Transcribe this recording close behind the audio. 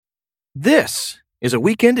This is a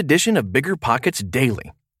weekend edition of Bigger Pockets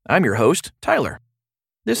Daily. I'm your host, Tyler.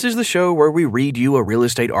 This is the show where we read you a real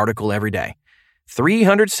estate article every day,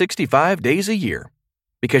 365 days a year,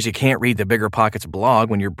 because you can't read the Bigger Pockets blog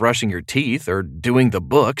when you're brushing your teeth or doing the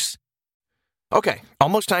books. Okay,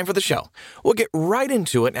 almost time for the show. We'll get right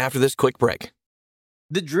into it after this quick break.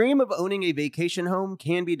 The dream of owning a vacation home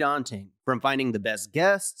can be daunting, from finding the best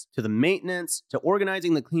guests, to the maintenance, to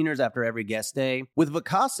organizing the cleaners after every guest stay. With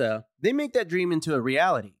Vacasa, they make that dream into a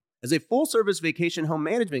reality. As a full-service vacation home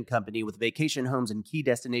management company with vacation homes in key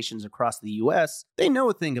destinations across the U.S., they know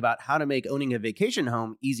a thing about how to make owning a vacation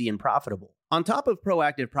home easy and profitable. On top of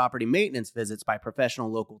proactive property maintenance visits by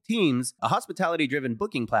professional local teams, a hospitality-driven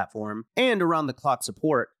booking platform, and around-the-clock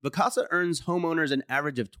support, Vacasa earns homeowners an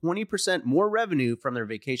average of 20% more revenue from their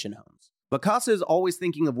vacation homes. Vacasa is always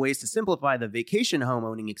thinking of ways to simplify the vacation home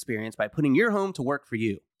owning experience by putting your home to work for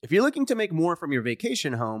you. If you're looking to make more from your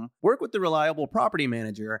vacation home, work with the reliable property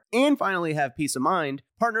manager, and finally have peace of mind,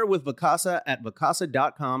 partner with Vacasa at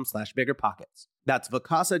vacasa.com/biggerpockets. That's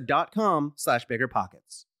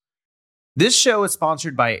vacasa.com/biggerpockets. This show is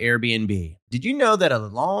sponsored by Airbnb. Did you know that a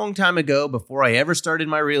long time ago, before I ever started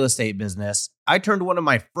my real estate business, I turned one of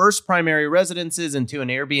my first primary residences into an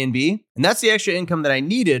Airbnb? And that's the extra income that I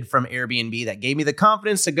needed from Airbnb that gave me the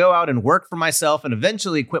confidence to go out and work for myself and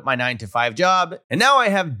eventually quit my 9-to-5 job. And now I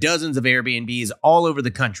have dozens of Airbnbs all over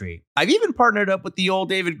the country. I've even partnered up with the old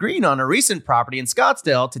David Green on a recent property in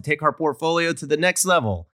Scottsdale to take our portfolio to the next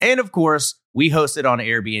level. And of course, we host it on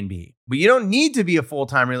Airbnb. But you don't need to be a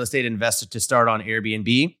full-time real estate investor to start on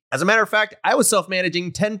Airbnb. As a matter of fact, I was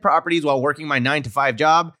self-managing 10 properties while working my 9-to-5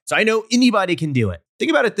 job, so I know anybody can do it.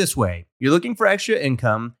 Think about it this way. You're looking for extra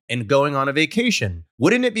income and going on a vacation.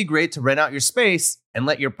 Wouldn't it be great to rent out your space and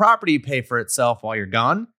let your property pay for itself while you're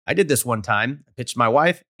gone? I did this one time. I pitched my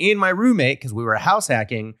wife and my roommate, because we were house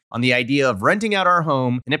hacking, on the idea of renting out our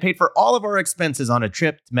home, and it paid for all of our expenses on a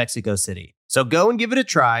trip to Mexico City. So go and give it a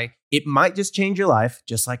try. It might just change your life,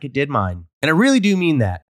 just like it did mine. And I really do mean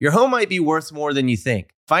that. Your home might be worth more than you think.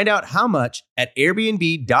 Find out how much at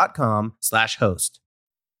airbnb.com/host.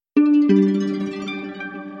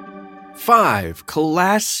 5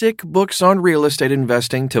 classic books on real estate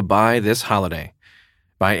investing to buy this holiday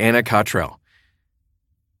by Anna Cottrell.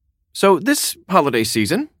 So this holiday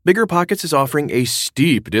season, Bigger Pockets is offering a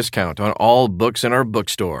steep discount on all books in our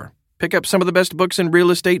bookstore. Pick up some of the best books in real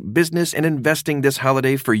estate, business, and investing this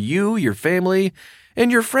holiday for you, your family,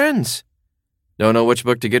 and your friends. Don't know which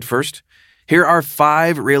book to get first? Here are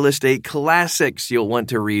 5 real estate classics you'll want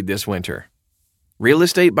to read this winter. Real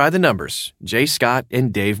Estate by the Numbers, Jay Scott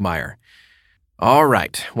and Dave Meyer. All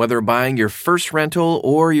right, whether buying your first rental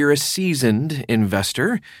or you're a seasoned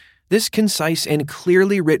investor, this concise and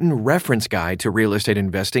clearly written reference guide to real estate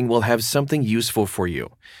investing will have something useful for you.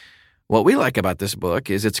 What we like about this book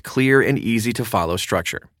is its clear and easy to follow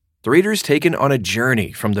structure. The reader is taken on a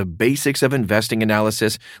journey from the basics of investing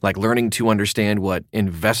analysis, like learning to understand what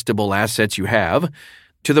investable assets you have,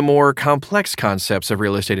 to the more complex concepts of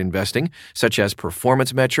real estate investing, such as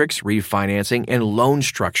performance metrics, refinancing, and loan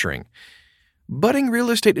structuring. Budding real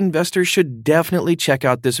estate investors should definitely check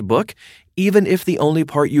out this book, even if the only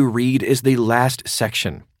part you read is the last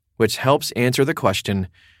section, which helps answer the question,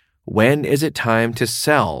 when is it time to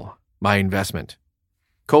sell my investment?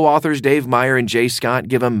 Co-authors Dave Meyer and Jay Scott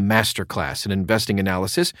give a masterclass in investing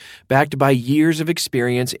analysis backed by years of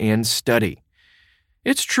experience and study.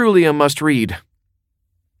 It's truly a must-read.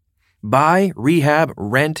 Buy, Rehab,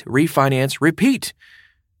 Rent, Refinance, Repeat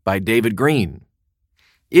by David Green.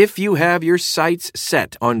 If you have your sights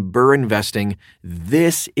set on BRRRR investing,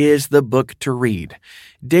 this is the book to read.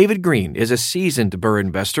 David Green is a seasoned BRRRR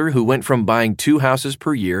investor who went from buying 2 houses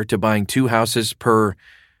per year to buying 2 houses per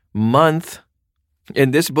month.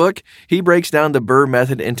 In this book, he breaks down the BRRRR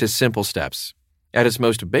method into simple steps. At its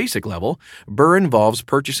most basic level, BRRRR involves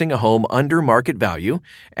purchasing a home under market value,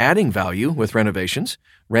 adding value with renovations,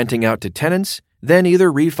 renting out to tenants, then either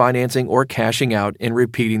refinancing or cashing out and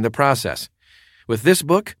repeating the process. With this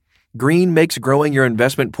book, Green makes growing your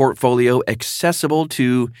investment portfolio accessible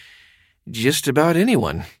to just about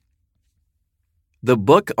anyone. The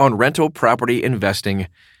Book on Rental Property Investing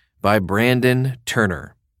by Brandon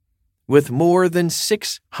Turner. With more than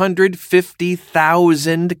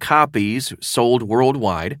 650,000 copies sold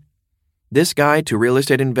worldwide, this guide to real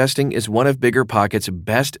estate investing is one of Bigger Pockets'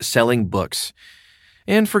 best-selling books.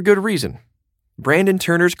 And for good reason. Brandon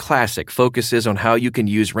Turner's classic focuses on how you can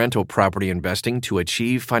use rental property investing to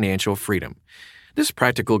achieve financial freedom. This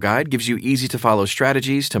practical guide gives you easy-to-follow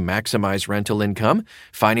strategies to maximize rental income,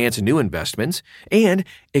 finance new investments, and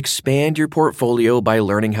expand your portfolio by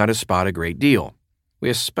learning how to spot a great deal. We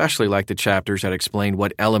especially like the chapters that explain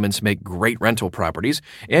what elements make great rental properties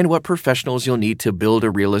and what professionals you'll need to build a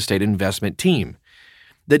real estate investment team.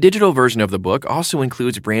 The digital version of the book also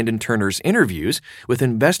includes Brandon Turner's interviews with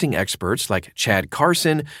investing experts like Chad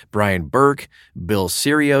Carson, Brian Burke, Bill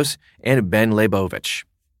Sirios, and Ben Leibovich.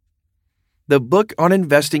 The Book on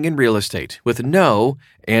Investing in Real Estate with No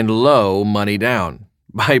and Low Money Down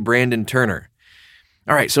by Brandon Turner.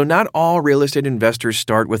 All right, so not all real estate investors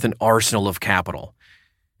start with an arsenal of capital.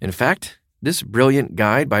 In fact, this brilliant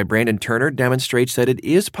guide by Brandon Turner demonstrates that it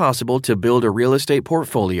is possible to build a real estate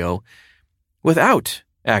portfolio without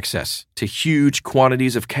access to huge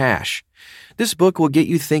quantities of cash. This book will get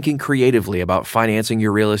you thinking creatively about financing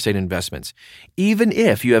your real estate investments, even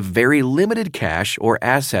if you have very limited cash or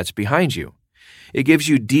assets behind you. It gives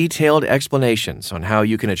you detailed explanations on how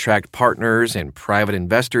you can attract partners and private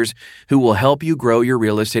investors who will help you grow your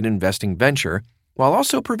real estate investing venture, while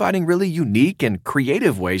also providing really unique and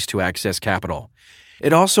creative ways to access capital.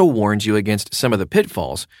 It also warns you against some of the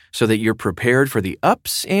pitfalls so that you're prepared for the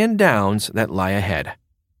ups and downs that lie ahead.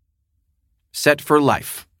 Set for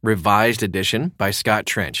Life, Revised Edition by Scott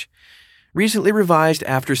Trench. Recently revised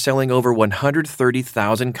after selling over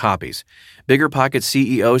 130,000 copies, BiggerPockets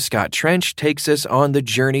CEO Scott Trench takes us on the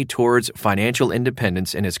journey towards financial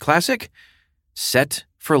independence in his classic, Set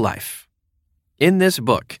for Life. In this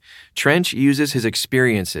book, Trench uses his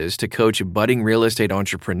experiences to coach budding real estate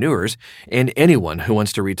entrepreneurs and anyone who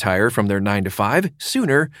wants to retire from their 9-to-5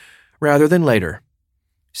 sooner rather than later.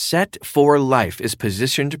 Set for Life is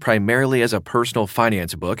positioned primarily as a personal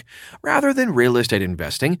finance book rather than real estate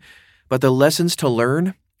investing, but the lessons to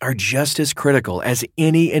learn are just as critical as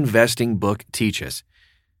any investing book teaches.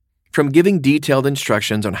 From giving detailed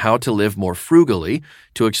instructions on how to live more frugally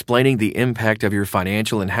to explaining the impact of your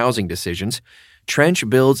financial and housing decisions, Trench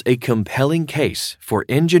builds a compelling case for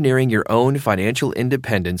engineering your own financial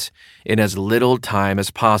independence in as little time as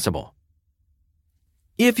possible.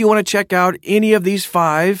 If you want to check out any of these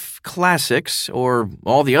 5 classics or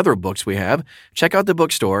all the other books we have, check out the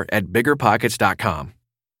bookstore at biggerpockets.com.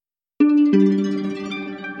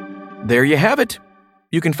 There you have it.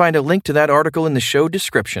 You can find a link to that article in the show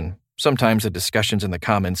description. Sometimes the discussions in the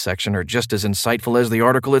comments section are just as insightful as the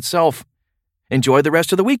article itself. Enjoy the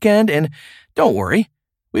rest of the weekend, and don't worry,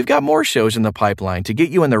 we've got more shows in the pipeline to get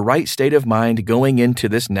you in the right state of mind going into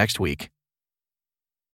this next week.